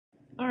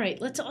All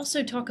right, let's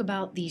also talk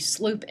about the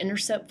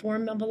slope-intercept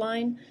form of a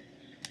line.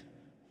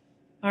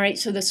 All right,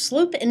 so the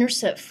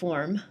slope-intercept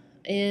form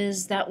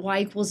is that y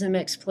equals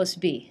mx plus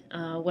b.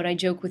 What I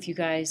joke with you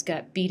guys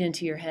got beat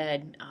into your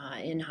head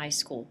in high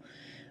school.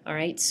 All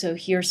right, so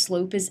here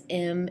slope is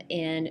m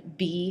and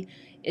b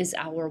is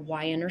our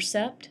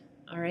y-intercept.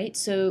 All right,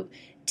 so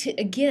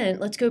again,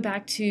 let's go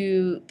back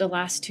to the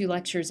last two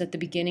lectures. At the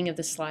beginning of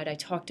the slide I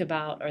talked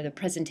about, or the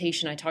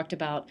presentation, I talked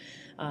about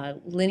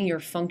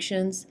linear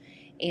functions.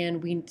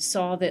 And we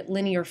saw that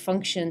linear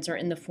functions are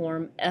in the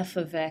form f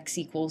of x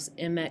equals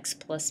mx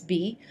plus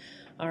b.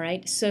 All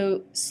right,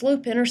 so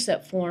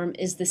slope-intercept form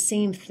is the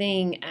same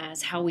thing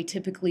as how we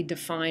typically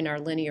define our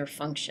linear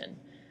function.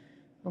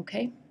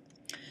 Okay,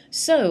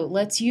 so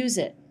let's use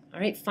it. All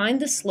right,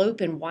 find the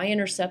slope and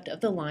y-intercept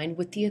of the line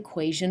with the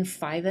equation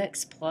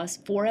 5x plus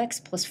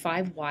 4x plus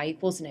 5y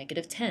equals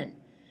negative 10.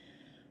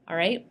 All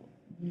right,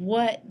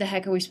 what the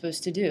heck are we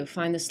supposed to do?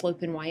 Find the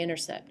slope and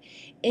y-intercept.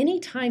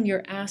 Anytime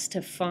you're asked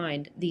to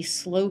find the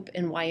slope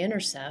and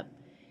y-intercept,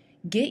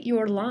 get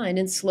your line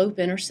in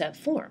slope-intercept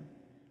form.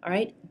 All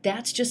right,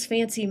 that's just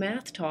fancy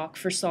math talk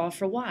for solve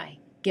for y.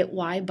 Get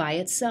y by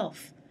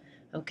itself.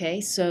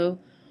 Okay, so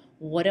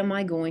what am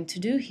I going to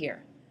do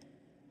here?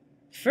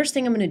 First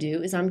thing I'm going to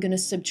do is I'm going to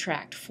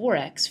subtract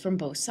 4x from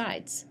both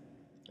sides.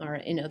 Or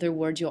in other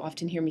words, you'll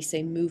often hear me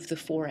say move the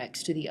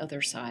 4x to the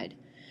other side.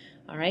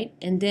 All right,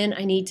 and then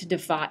I need to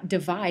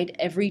divide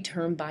every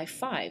term by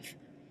 5.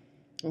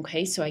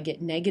 Okay, so I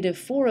get negative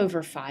 4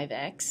 over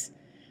 5x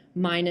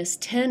minus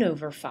 10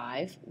 over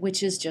 5,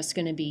 which is just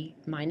going to be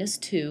minus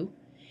 2.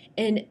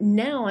 And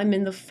now I'm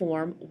in the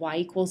form y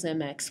equals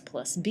mx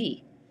plus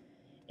b.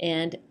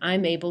 And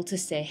I'm able to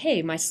say,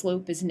 hey, my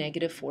slope is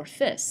negative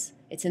 4/5.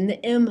 It's in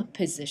the m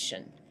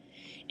position.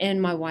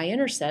 And my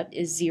y-intercept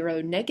is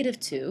 0, negative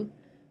 2.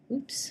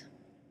 Oops.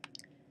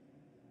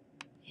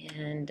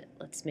 And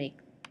let's make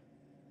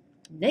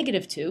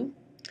negative 2.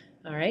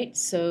 All right,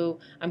 so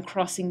I'm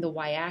crossing the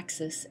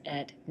y-axis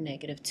at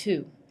negative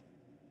 2.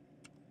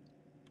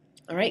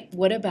 All right,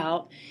 what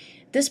about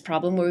this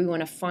problem where we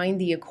want to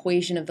find the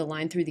equation of the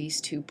line through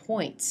these 2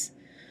 points?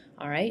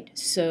 All right,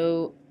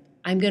 so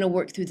I'm going to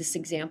work through this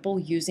example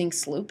using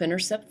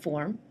slope-intercept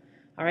form.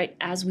 All right,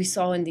 as we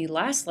saw in the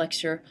last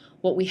lecture,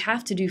 what we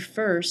have to do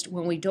first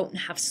when we don't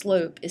have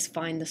slope is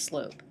find the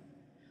slope.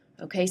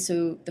 Okay,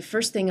 so the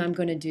first thing I'm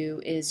going to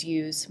do is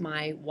use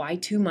my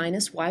y2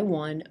 minus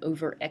y1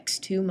 over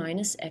x2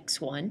 minus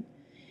x1,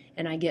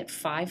 and I get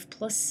 5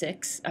 plus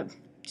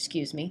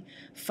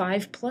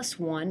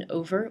 1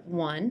 over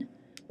 1,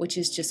 which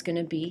is just going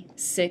to be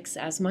 6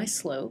 as my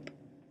slope.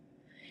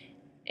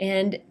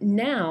 And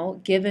now,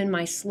 given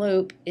my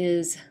slope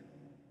is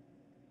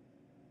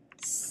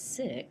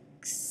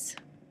 6,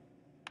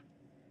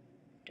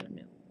 don't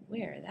know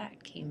where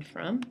that came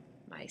from,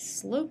 my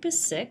slope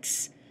is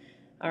 6.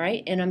 All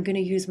right, and I'm going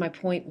to use my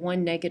point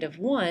 1, negative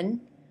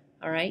 1,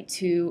 all right,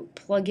 to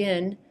plug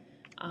in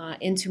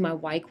into my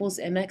y equals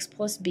mx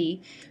plus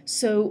b.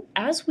 So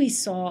as we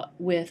saw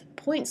with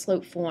point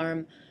slope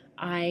form,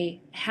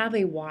 I have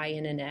a y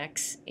and an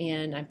x,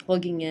 and I'm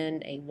plugging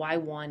in a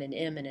y1, an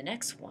m, and an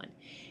x1.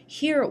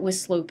 Here with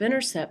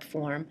slope-intercept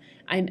form,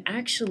 I'm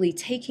actually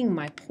taking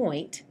my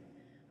point,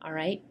 all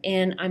right,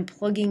 and I'm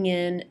plugging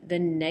in the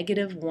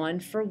negative 1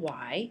 for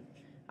y,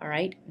 all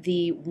right,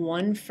 the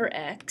 1 for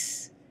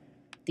x,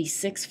 the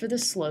 6 for the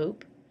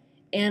slope,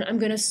 and I'm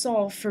going to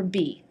solve for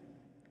b.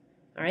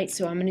 All right,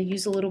 so I'm going to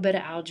use a little bit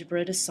of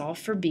algebra to solve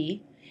for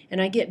b, and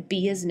I get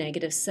b as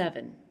negative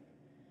 7.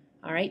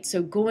 All right,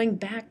 so going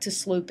back to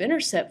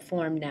slope-intercept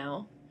form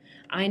now,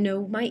 I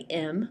know my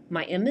m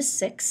is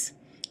 6,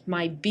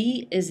 my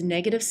b is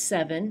negative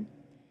 7,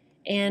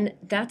 and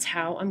that's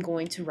how I'm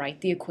going to write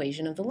the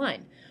equation of the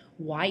line.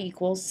 Y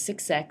equals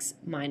 6x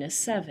minus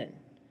 7.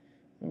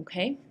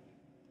 Okay?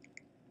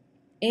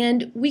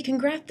 And we can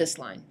graph this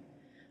line.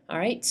 All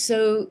right,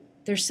 so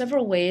there's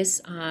several ways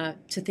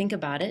to think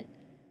about it,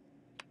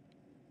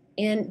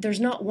 and there's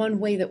not one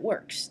way that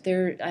works.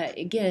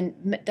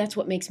 Again, that's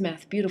what makes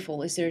math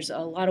beautiful, is there's a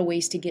lot of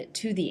ways to get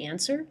to the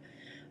answer.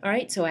 All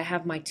right, so I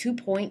have my 2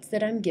 points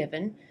that I'm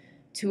given,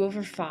 2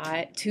 over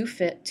 5, 2,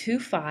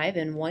 5,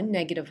 and 1,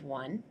 negative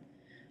 1.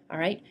 All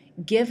right,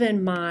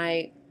 given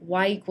my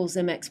y equals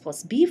mx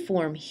plus b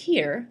form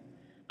here,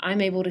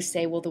 I'm able to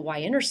say, well, the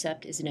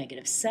y-intercept is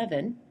negative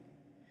 7.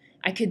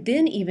 I could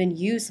then even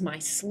use my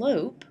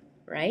slope,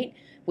 right,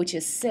 which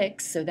is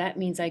 6, so that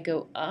means I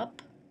go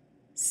up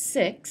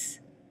 6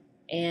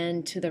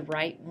 and to the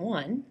right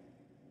 1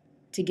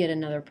 to get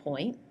another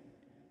point.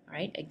 All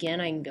right, again,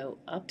 I can go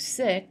up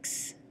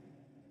 6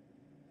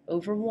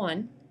 over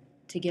 1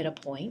 to get a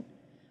point.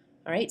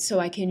 All right, so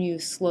I can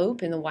use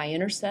slope in the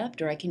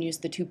y-intercept, or I can use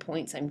the 2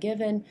 points I'm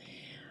given.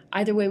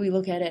 Either way we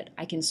look at it,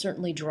 I can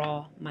certainly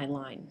draw my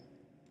line.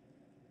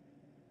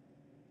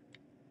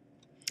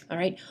 All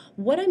right,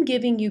 what I'm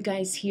giving you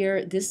guys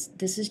here, this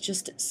is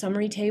just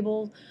summary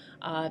table,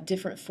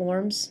 different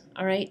forms.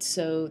 All right,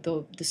 so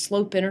the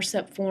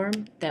slope-intercept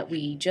form that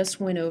we just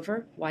went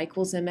over, y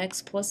equals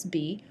mx plus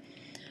b.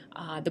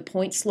 the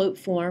point slope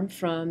form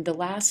from the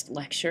last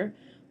lecture,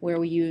 where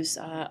we use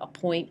a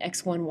point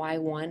x1,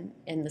 y1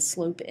 and the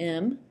slope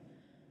m.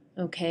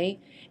 Okay,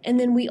 and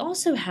then we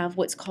also have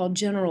what's called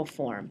general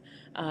form.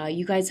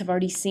 You guys have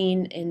already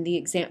seen in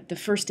the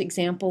first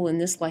example in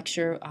this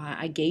lecture,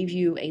 I gave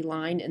you a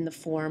line in the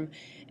form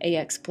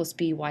ax plus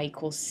b, y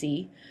equals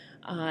c.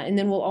 And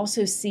then we'll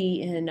also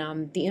see in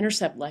the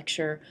intercept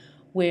lecture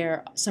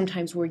where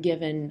sometimes we're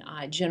given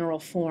general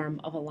form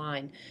of a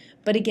line.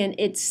 But again,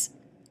 it's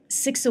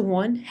 6 of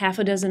one, half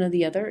a dozen of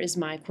the other is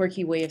my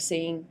quirky way of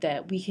saying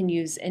that we can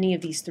use any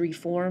of these three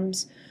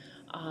forms,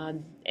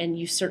 and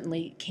you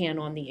certainly can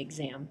on the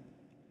exam.